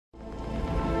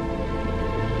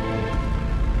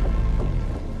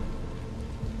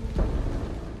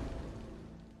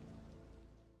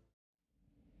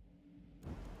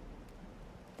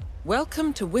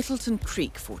Welcome to Whittleton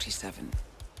Creek, 47.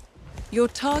 Your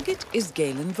target is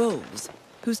Galen Voles,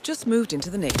 who's just moved into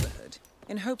the neighborhood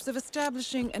in hopes of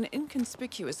establishing an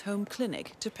inconspicuous home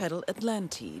clinic to peddle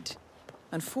Atlantide.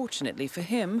 Unfortunately for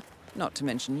him, not to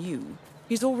mention you,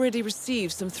 he's already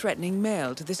received some threatening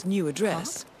mail to this new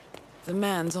address. The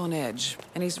man's on edge,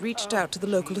 and he's reached out to the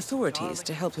local authorities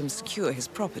to help him secure his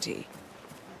property.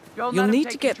 You'll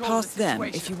need to get past them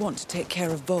if you want to take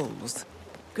care of Voles.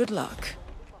 Good luck.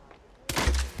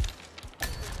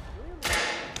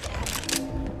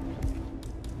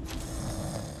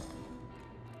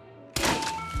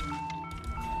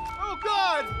 Oh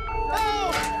God!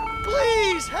 Help!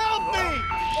 Please help me!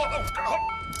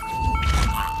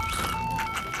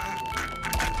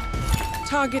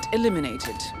 Target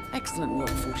eliminated. Excellent work,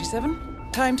 47.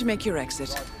 Time to make your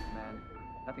exit. Man,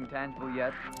 nothing tangible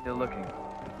yet. Still looking.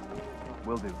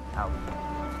 Will do. Out.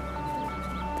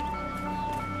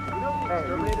 Hey,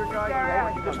 Terminator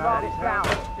guy, you just brought us down.